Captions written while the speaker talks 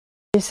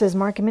This is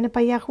Market Minute by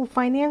Yahoo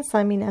Finance.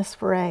 I'm Ines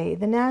Ferre.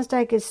 The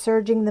Nasdaq is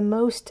surging the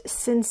most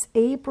since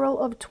April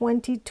of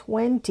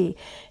 2020.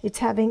 It's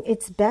having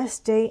its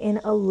best day in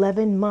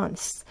 11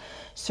 months,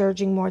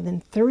 surging more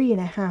than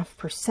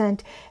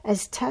 3.5%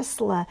 as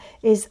Tesla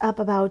is up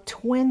about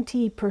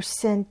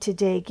 20%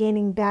 today,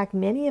 gaining back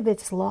many of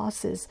its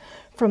losses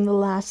from the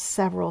last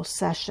several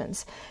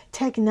sessions.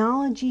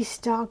 Technology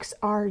stocks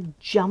are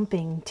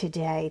jumping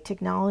today.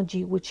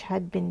 Technology, which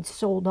had been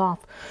sold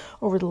off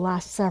over the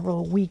last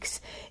several weeks,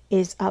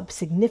 is up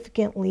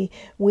significantly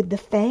with the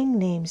FANG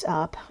names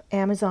up.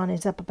 Amazon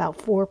is up about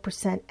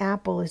 4%.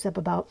 Apple is up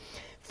about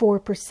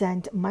 4%.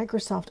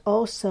 Microsoft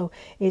also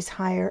is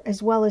higher,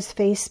 as well as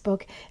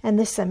Facebook and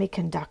the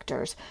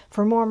semiconductors.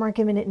 For more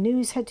Market Minute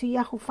news, head to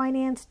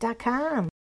yahoofinance.com.